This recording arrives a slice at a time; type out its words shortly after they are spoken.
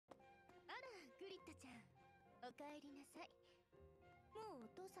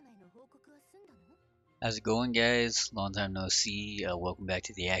How's it going, guys? Long time no see. Welcome back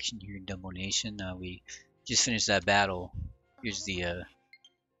to the action here in Dumbo Nation. We just finished that battle. Here's the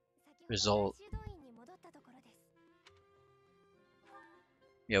result.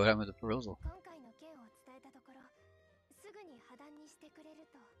 Yeah, what happened with the proposal?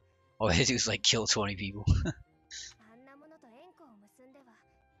 All I had to do was like kill 20 people.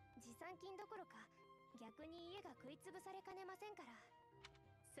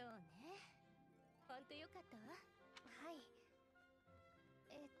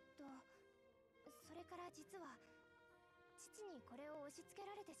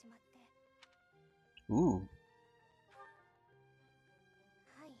 Ooh.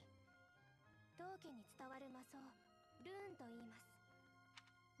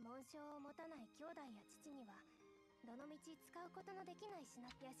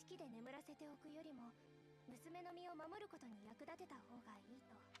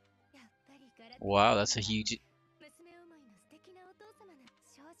 Wow, that's a huge.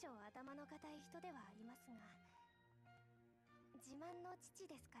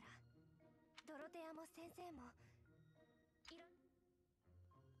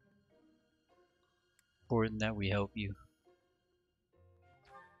 Important that we help you.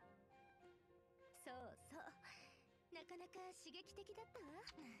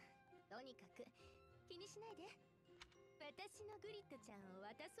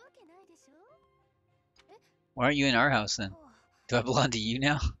 Why aren't you in our house then? Do I belong to you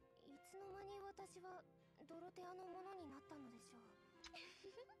now?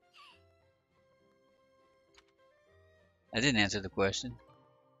 I didn't answer the question.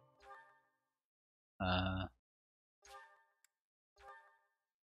 How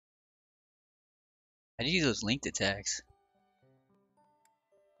do you do those linked attacks?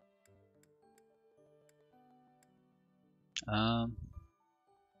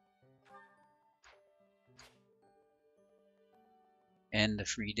 End the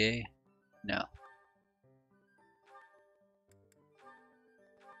free day? No.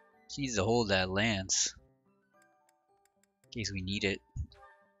 She needs to hold that lance. In case we need it.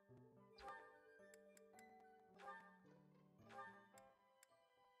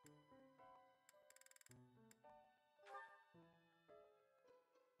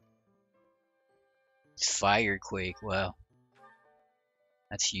 Firequake, wow.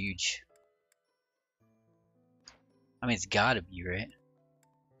 That's huge. I mean, it's gotta be, right?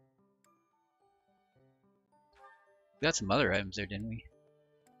 We got some other items there, didn't we?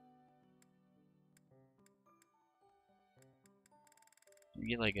 We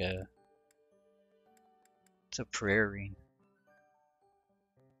get like a... It's a prayer ring.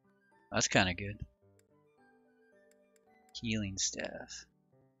 That's kind of good. Healing staff.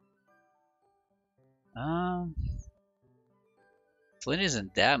 Flint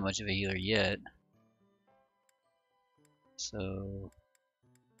isn't that much of a healer yet. So...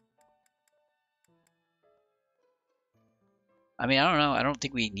 I mean, I don't know. I don't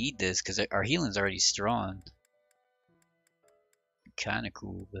think we need this because our healing's already strong. Kind of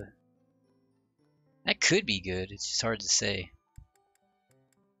cool, but... That could be good. It's just hard to say.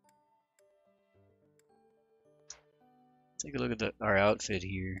 Take a look at our outfit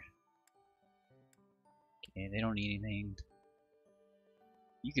here. Okay, they don't need anything.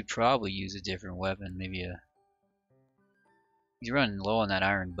 You could probably use a different weapon, maybe a... He's running low on that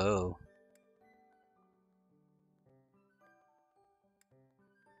iron bow.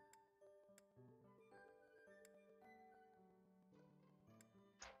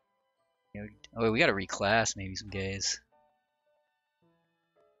 Oh, we gotta reclass maybe some guys.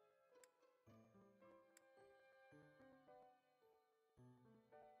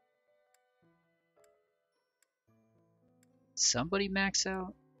 Somebody max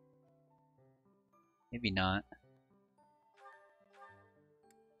out? Maybe not.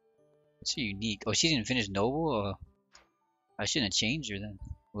 What's her unique? Oh, she didn't finish noble? Oh, I shouldn't have changed her then.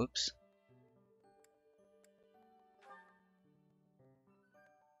 Whoops.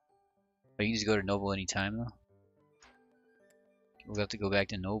 Oh, you can just go to noble anytime though? We'll have to go back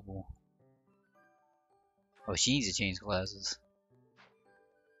to noble. Oh, she needs to change classes.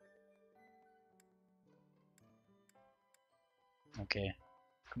 Okay.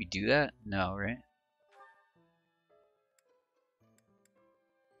 Can we do that? No, right?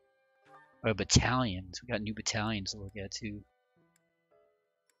 Oh, battalions. We got new battalions to look at too.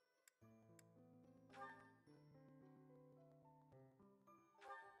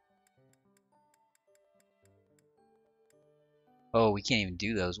 Oh, we can't even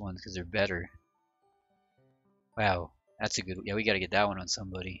do those ones because they're better. Wow, that's a good... Yeah, we gotta get that one on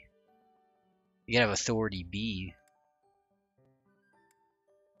somebody. You gotta have authority B.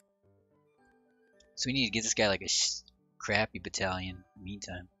 So we need to get this guy like a crappy battalion in the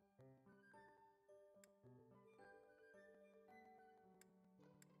meantime.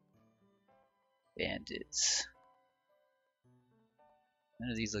 Bandits. None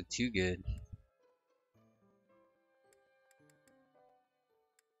of these look too good.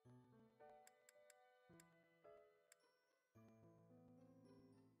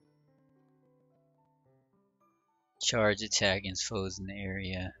 Charge attack against foes in the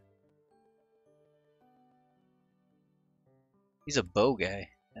area. He's a bow guy.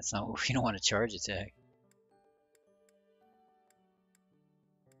 That's not what we don't want to charge attack.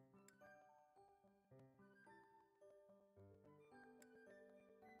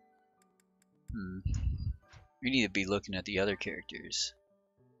 We need to be looking at the other characters.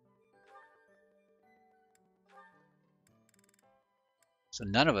 So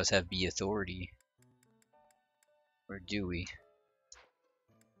none of us have B authority. Or do we?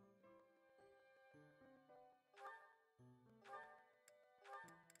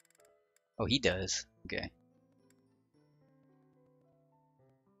 Oh, he does. Okay.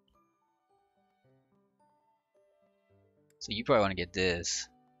 So you probably want to get this.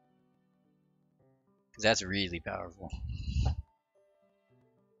 Because that's really powerful.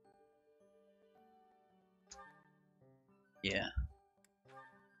 Yeah.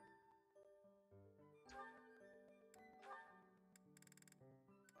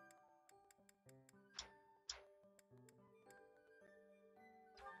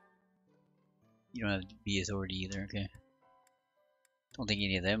 You don't have to be authority either, okay. Don't think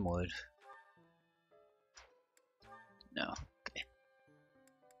any of them would. No, okay.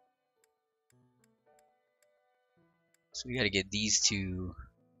 So we gotta get these two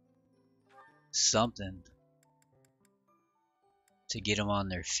something to get them on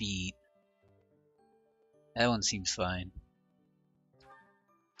their feet. That one seems fine.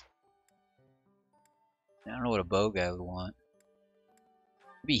 I don't know what a bow guy would want.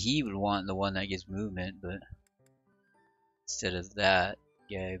 Maybe he would want the one that gives movement, but instead of that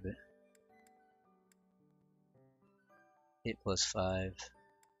guy, but hit +5.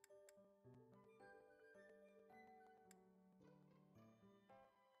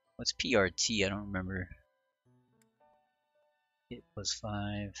 What's PRT? I don't remember. Hit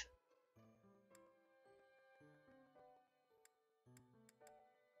 +5.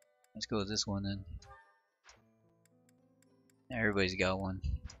 Let's go with this one then. Everybody's got one.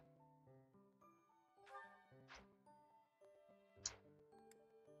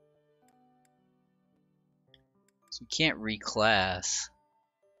 So we can't reclass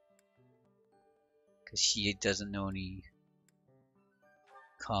because she doesn't know any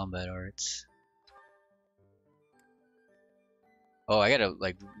combat arts. Oh, I gotta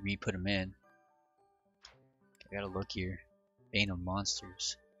like re-put him in. I gotta look here. Bane of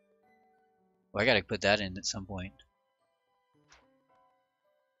Monsters. Well, I gotta put that in at some point.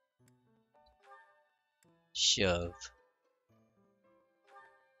 Shove.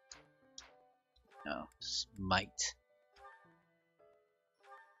 No. Smite.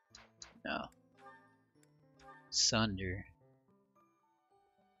 No. Sunder.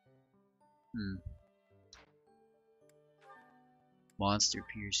 Monster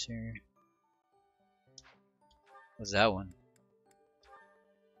Piercer. What's that one?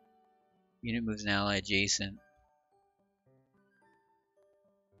 Unit moves an ally adjacent.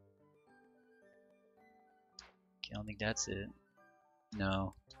 Okay, I don't think that's it.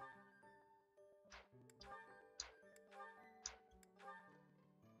 No.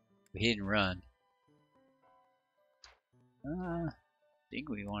 Hit and run. I think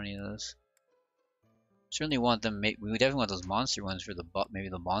we want any of those. Certainly want them. We definitely want those monster ones for the maybe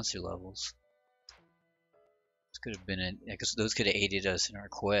the monster levels. This could have been it, because those could have aided us in our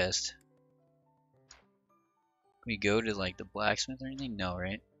quest. Can we go to like the blacksmith or anything? No,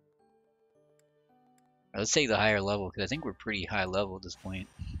 right? Right, let's take the higher level because I think we're pretty high level at this point.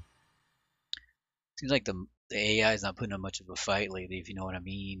 Seems like the AI is not putting up much of a fight lately, if you know what I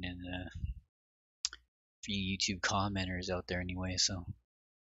mean, and for you YouTube commenters out there anyway. So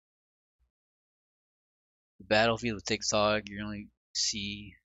the battlefield with Thick Thog, you only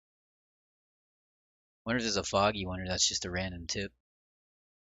see. I wonder if there's a foggy one or that's just a random tip.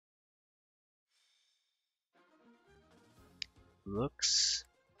 Looks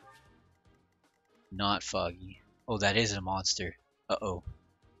not foggy. Oh, that is a monster. Uh-oh.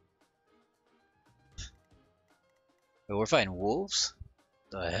 Oh, we're fighting wolves?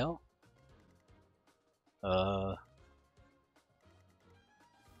 The hell? Oh.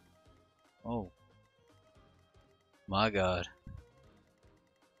 My god.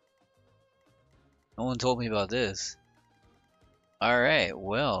 No one told me about this. Alright,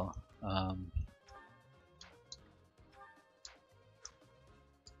 well,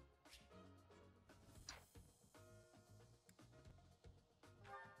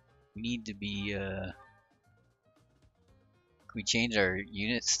 we need to be, can we change our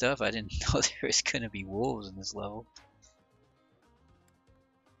unit stuff? I didn't know there was gonna be wolves in this level.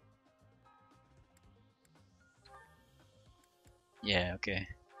 Yeah, okay.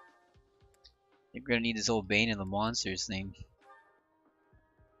 I think we're gonna need this whole Bane of the Monsters thing.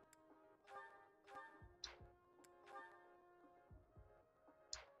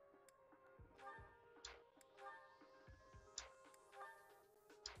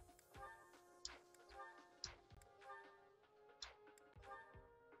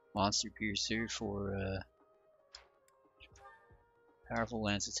 Monster Piercer for powerful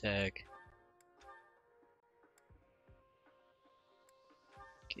lance attack.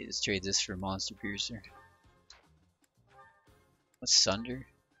 Okay, let's trade this for Monster Piercer. What's Sunder?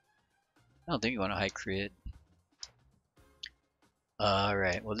 I don't think you want a high crit.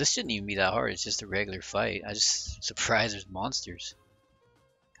 Alright, well this shouldn't even be that hard, it's just a regular fight. I just surprised there's monsters.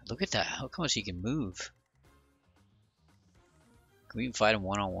 Look at that, look how much he can move. Can we even fight him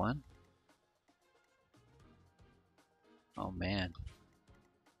one-on-one? Oh man.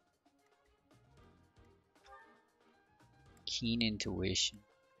 Keen intuition.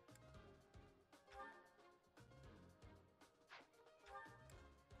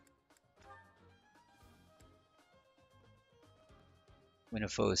 When a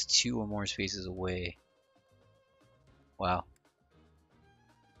foe is 2 or more spaces away. Wow.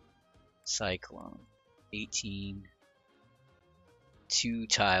 Cyclone. 18. 2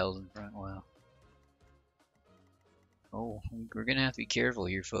 tiles in front. Wow. Oh, we're gonna have to be careful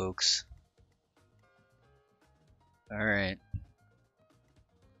here, folks. Alright.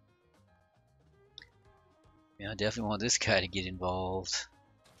 Yeah, I definitely want this guy to get involved.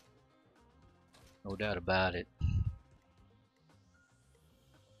 No doubt about it.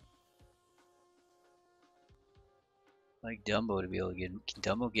 Like Dumbo to be able to get him. Can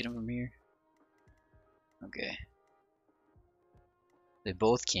Dumbo get him from here? Okay. They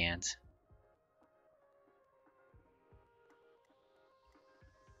both can't.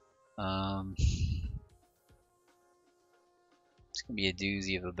 It's gonna be a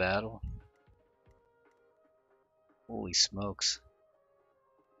doozy of a battle. Holy smokes.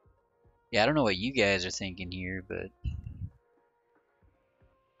 Yeah, I don't know what you guys are thinking here, but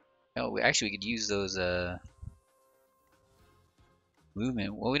oh, we could use those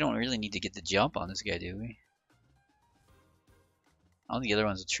movement. Well, we don't really need to get the jump on this guy, do we? I don't think the other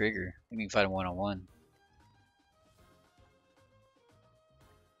one's a trigger. We can fight him one-on-one.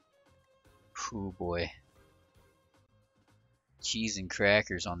 Oh boy. Cheese and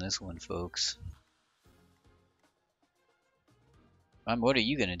crackers on this one, folks. What are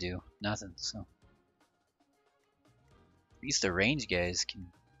you gonna do? Nothing, so. At least the range guys can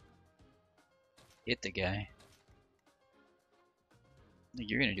hit the guy. I think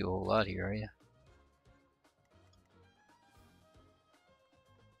you're gonna do a whole lot here, are you?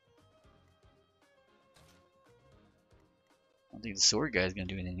 I don't think the sword guy's gonna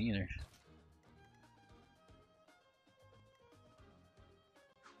do anything either.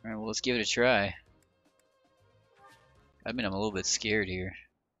 Alright, well let's give it a try. I mean, I'm a little bit scared here.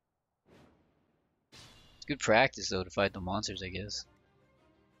 It's good practice though to fight the monsters, I guess.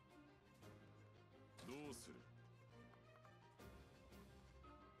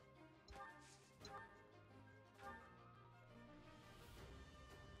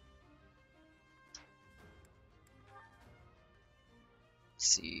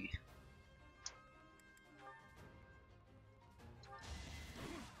 Let's see.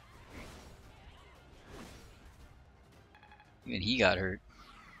 Even he got hurt.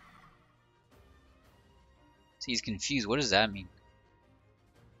 See, he's confused. What does that mean?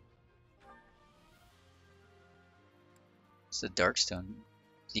 It's a Darkstone.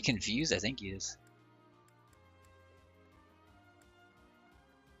 Is he confused? I think he is.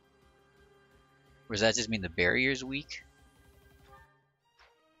 Or does that just mean the barrier's weak?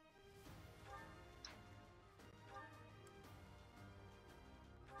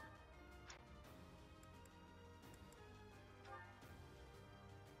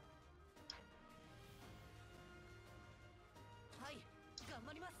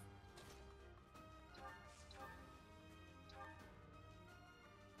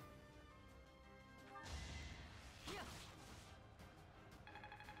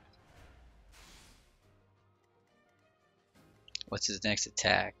 What's his next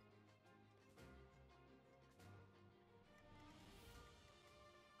attack?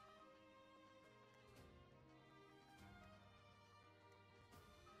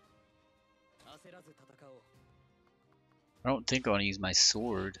 I don't think I want to use my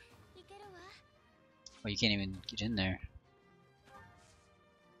sword. Oh, you can't even get in there.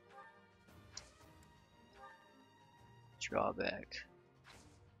 Drawback.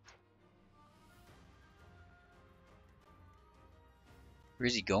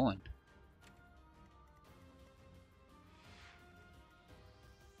 Where's he going?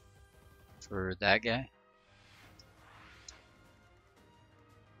 For that guy?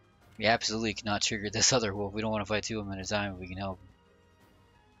 We absolutely cannot trigger this other wolf. We don't want to fight two of them at a time if we can help.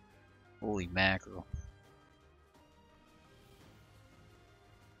 Holy mackerel.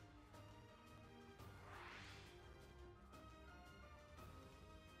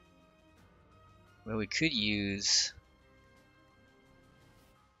 Well, we could use...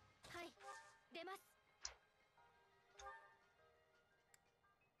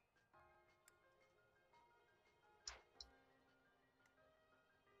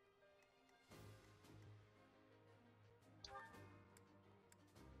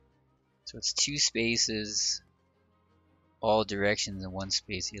 So it's 2 spaces, all directions, and 1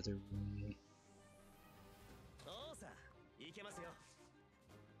 space the other way.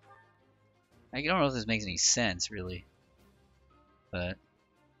 I don't know if this makes any sense, really. But...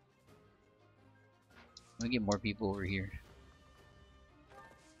 let me get more people over here.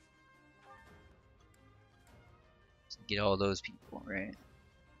 So get all those people, right?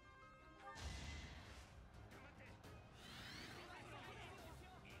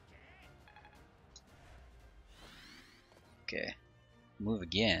 Okay. Move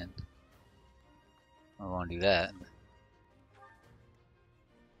again. I don't want to do that.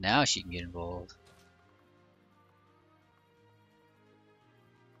 Now she can get involved.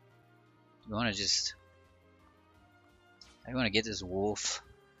 You want to just... I want to get this wolf.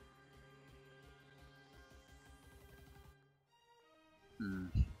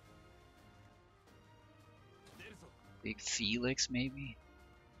 Big Felix, maybe?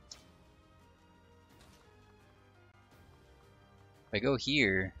 If I go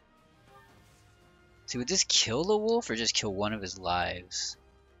here... See, would this kill the wolf or just kill one of his lives?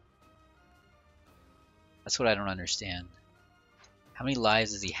 That's what I don't understand. How many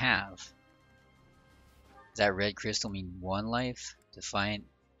lives does he have? Does that red crystal mean 1 life? Defiant.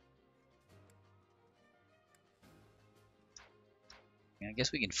 I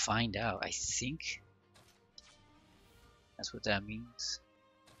guess we can find out. I think that's what that means.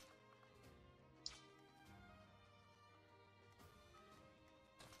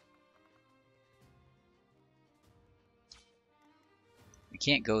 We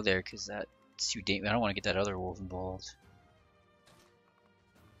can't go there because that's too dangerous. I don't want to get that other wolf involved.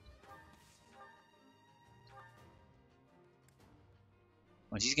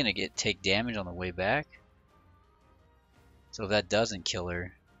 Well, she's gonna take damage on the way back. So if that doesn't kill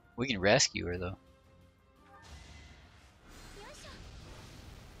her, we can rescue her though.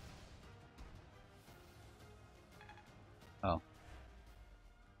 Oh.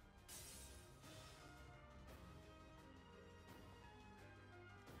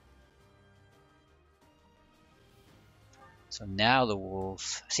 So now the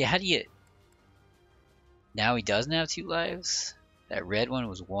wolf... See, how do you... Now he doesn't have 2 lives? That red one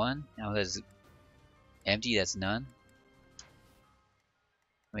was 1. Now that's empty, that's none.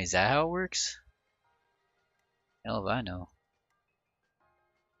 I mean, is that how it works? Hell if I know.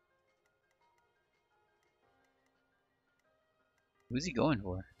 Who's he going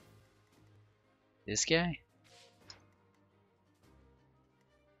for? This guy?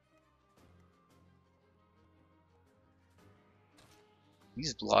 We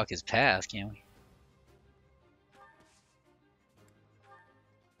just block his path, can't we?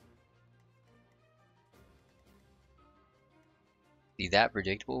 Be that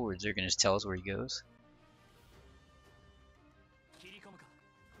predictable where they're gonna just tell us where he goes?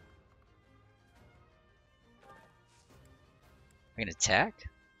 I can attack?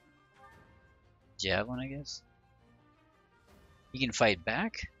 Javelin, I guess? He can fight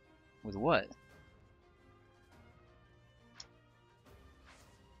back? With what?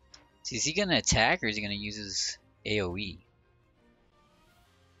 See, is he gonna attack or is he gonna use his AoE?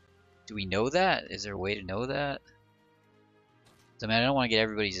 Do we know that? Is there a way to know that? I mean, I don't want to get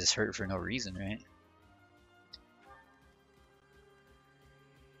everybody just hurt for no reason, right?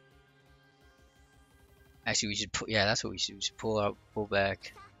 Actually, we should put. Yeah, that's what we should. We should pull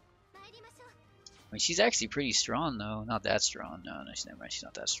back. I mean, she's actually pretty strong, though. Not that strong. No, never mind. She's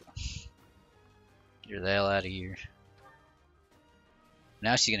not that strong. Get her the hell out of here.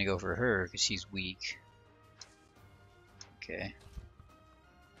 Now she's gonna go for her because she's weak. Okay.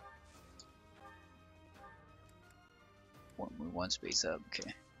 Move 1 space up.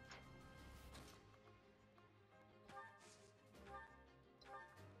 Okay.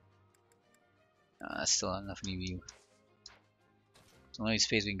 still not enough new view. The only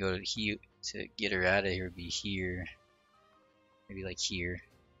space we can go to here to get her out of here would be here. Maybe like here.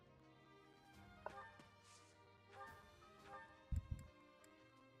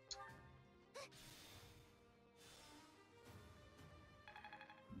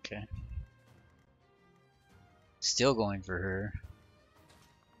 Okay. Still going for her.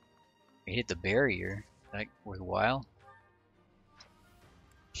 We hit the barrier. Like worthwhile?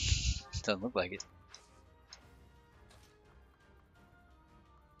 Doesn't look like it.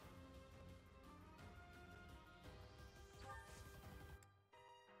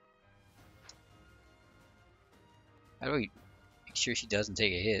 How do we make sure she doesn't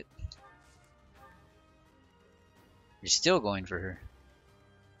take a hit? You're still going for her.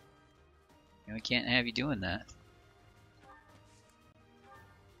 And we can't have you doing that.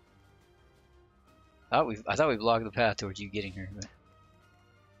 I thought we blocked the path towards you getting her, but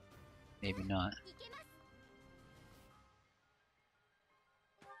maybe not.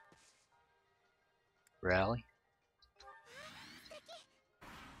 Rally?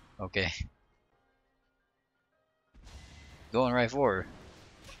 Okay. Going right for her.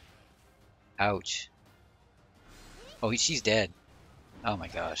 Ouch. Oh, she's dead. Oh my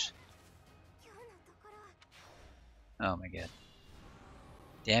gosh. Oh my god.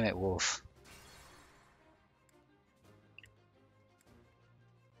 Damn it, Wolf.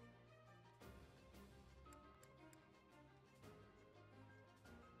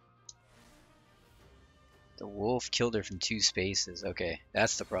 The wolf killed her from 2 spaces. Okay,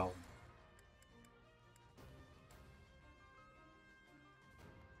 that's the problem.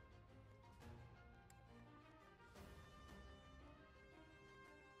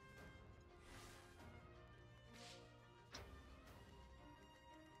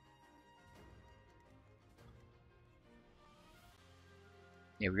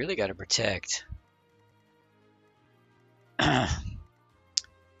 You really gotta protect.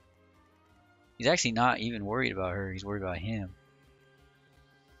 He's actually not even worried about her, he's worried about him.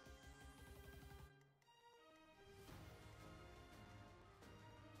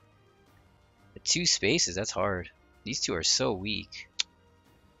 The 2 spaces, that's hard. These 2 are so weak.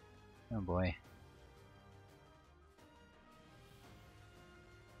 Oh boy.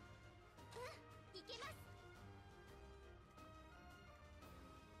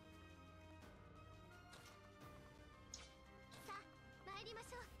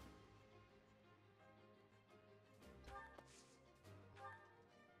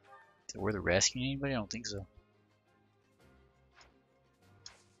 Is it worth rescuing anybody? I don't think so.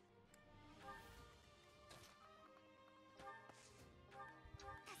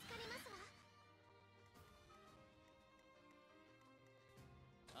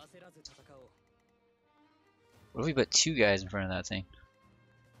 What if we put 2 guys in front of that thing?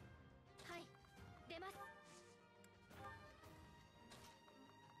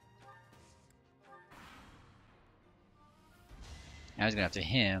 Now he's going after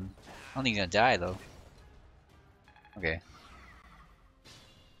him. I don't think he's gonna die though. Okay.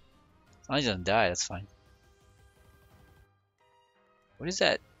 As long as he doesn't die, that's fine. What is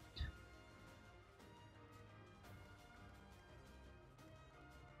that?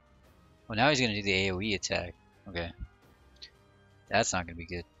 Well, now he's gonna do the AoE attack. Okay. That's not gonna be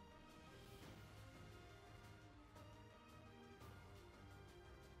good.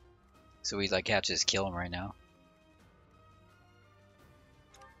 So we like have to just kill him right now.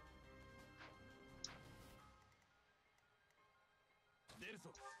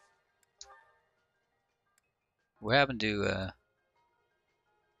 What happened to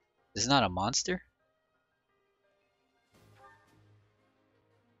this is not a monster?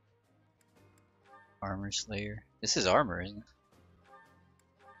 Armor Slayer. This is armor, isn't it?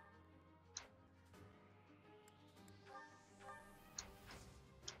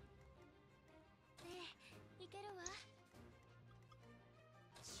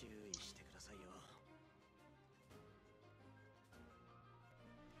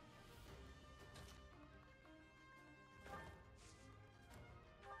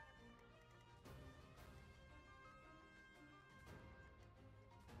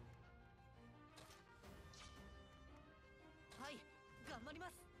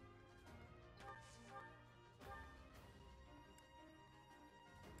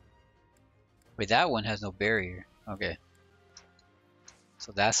 Wait, that one has no barrier. Okay.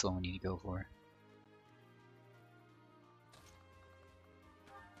 So that's the one we need to go for.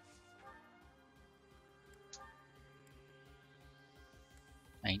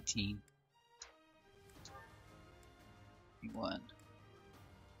 $19. $21.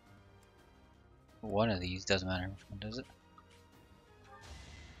 One of these doesn't matter which one does it.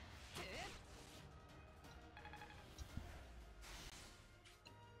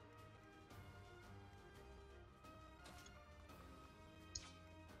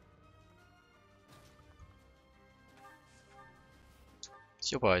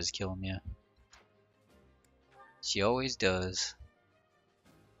 She'll probably just kill him, yeah. She always does.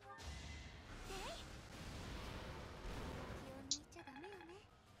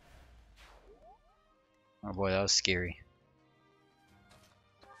 Oh boy, that was scary.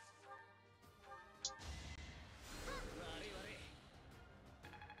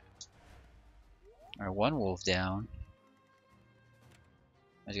 Alright, one wolf down.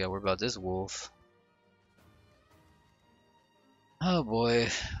 I just gotta worry about this wolf. Oh boy.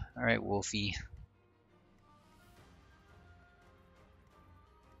 Alright, Wolfie.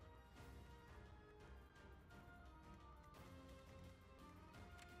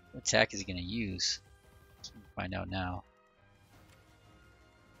 What attack is he gonna use? Let's find out now.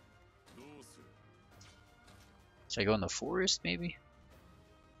 Should I go in the forest, maybe?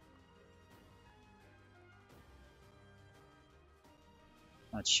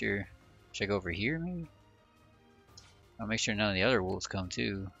 Not sure. Should I go over here, maybe? I'll make sure none of the other wolves come,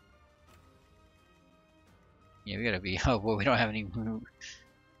 too. Yeah, we gotta be... Oh, boy, we don't have any move.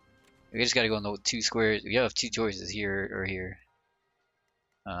 We just gotta go in the two squares. We have two choices, here or here.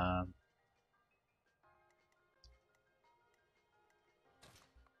 We're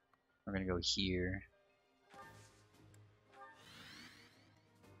gonna go here.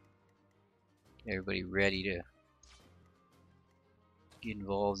 Get everybody ready to get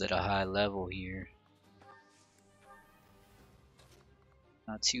involved at a high level here.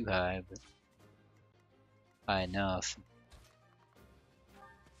 Not too high, but high enough.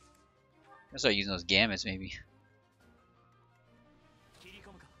 I'll start using those gamuts, maybe.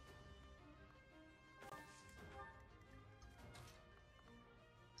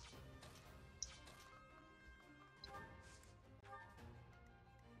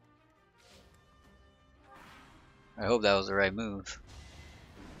 I hope that was the right move.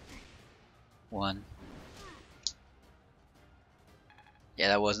 One. Yeah,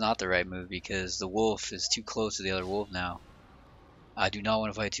 that was not the right move because the wolf is too close to the other wolf now. I do not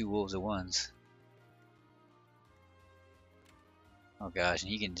want to fight two wolves at once. Oh gosh,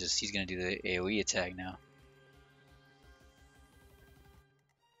 and he's gonna do the AoE attack now.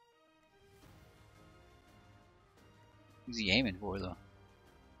 Who's he aiming for though?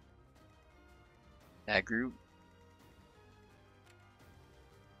 That group?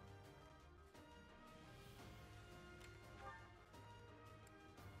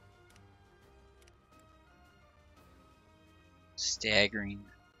 Staggering.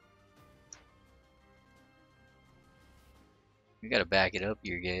 We gotta back it up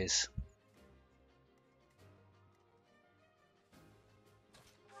here, guys.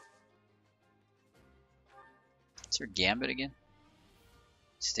 Is her gambit again?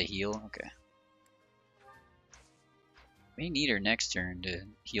 Just to heal? Okay. We need her next turn to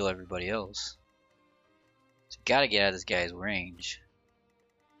heal everybody else. So gotta get out of this guy's range.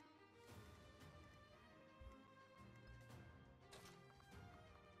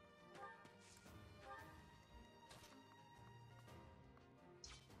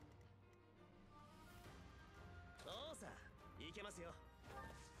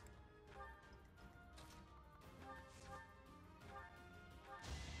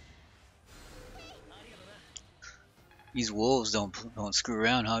 These wolves don't screw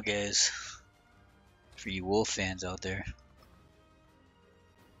around, huh, guys? For you wolf fans out there.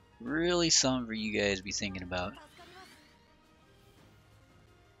 Really something for you guys to be thinking about.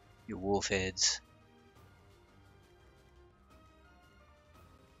 You wolf heads.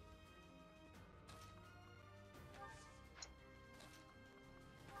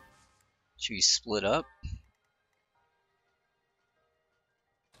 Should we split up?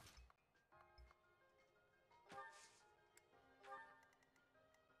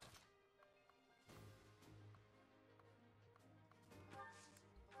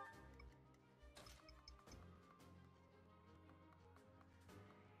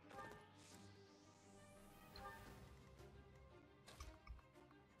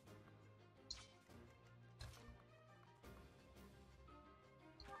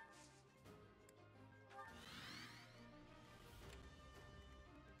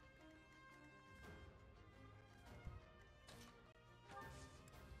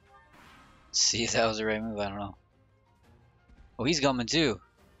 See if that was the right move, I don't know. Oh, he's coming too.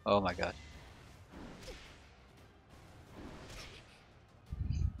 Oh my god.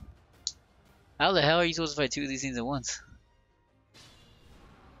 How the hell are you supposed to fight two of these things at once?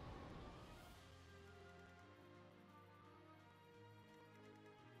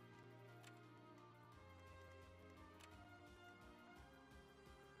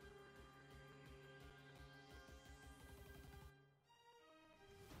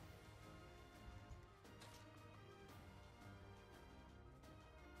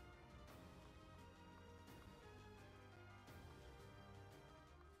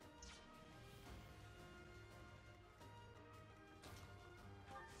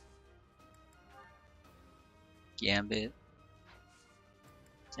 Gambit.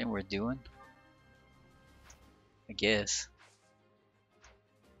 Ain't worth doing. I guess.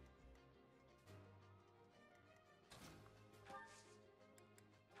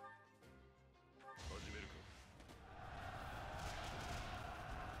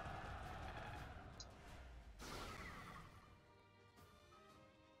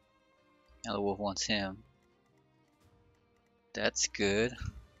 Now the wolf wants him. That's good.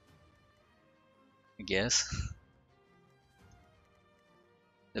 I guess.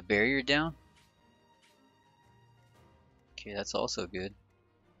 The barrier down? Okay, that's also good.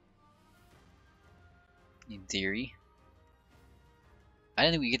 In theory. I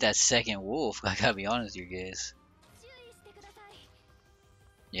didn't think we get that second wolf, I gotta be honest with you guys.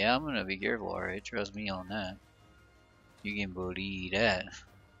 Yeah, I'm gonna be careful, alright, trust me on that. You can believe that.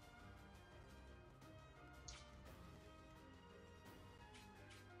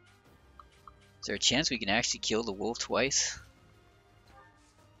 Is there a chance we can actually kill the wolf twice?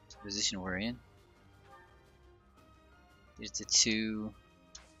 The position we're in. There's the 2.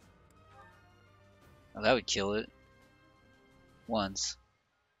 Oh, that would kill it. Once.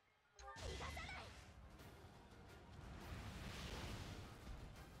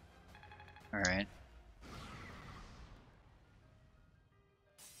 Alright.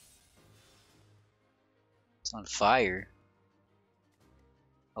 It's on fire.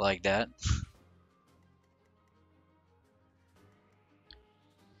 I like that.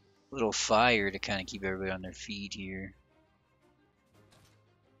 Little fire to kind of keep everybody on their feet here.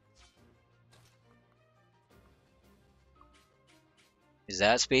 Is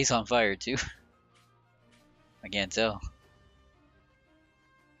that space on fire too? I can't tell.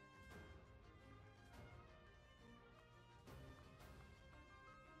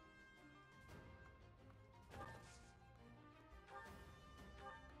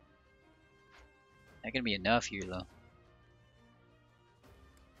 Not gonna be enough here though.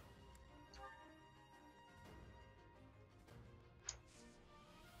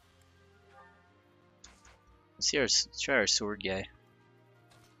 Let's try our sword guy.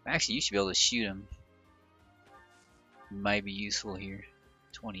 Actually, you should be able to shoot him. Might be useful here.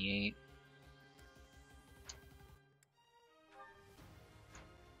 28.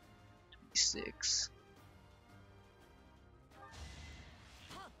 26.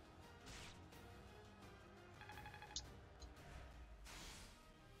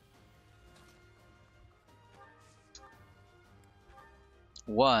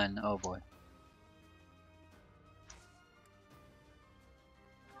 One. Oh boy.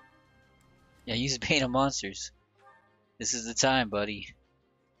 Yeah, use Bane of Monsters. This is the time, buddy.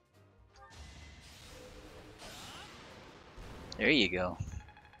 There you go.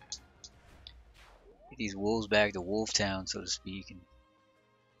 Get these wolves back to Wolf Town, so to speak. And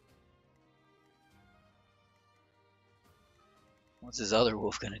what's this other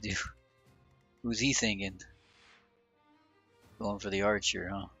wolf gonna do? Who's he thinking? Going for the archer,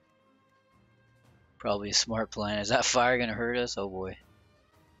 huh? Probably a smart plan. Is that fire gonna hurt us? Oh boy.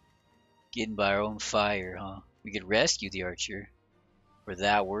 Getting by our own fire, huh? We could rescue the archer. We're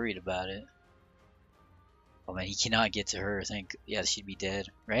that worried about it. Oh man, he cannot get to her. I think, yeah, she'd be dead,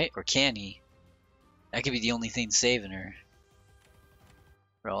 right? Or can he? That could be the only thing saving her.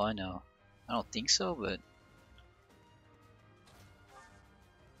 For all I know. I don't think so, but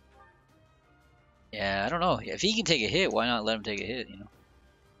yeah, I don't know. If he can take a hit, why not let him take a hit, you know?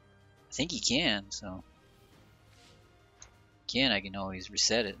 I think he can, so. If he can, I can always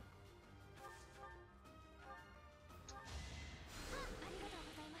reset it.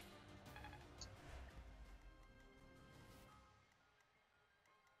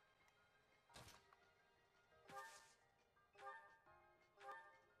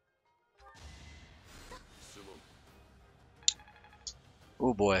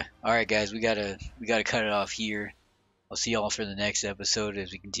 Oh boy. Alright guys, we gotta cut it off here. I'll see y'all for the next episode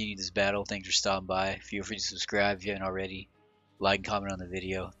as we continue this battle. Thanks for stopping by. Feel free to subscribe if you haven't already. Like and comment on the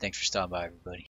video. Thanks for stopping by, everybody.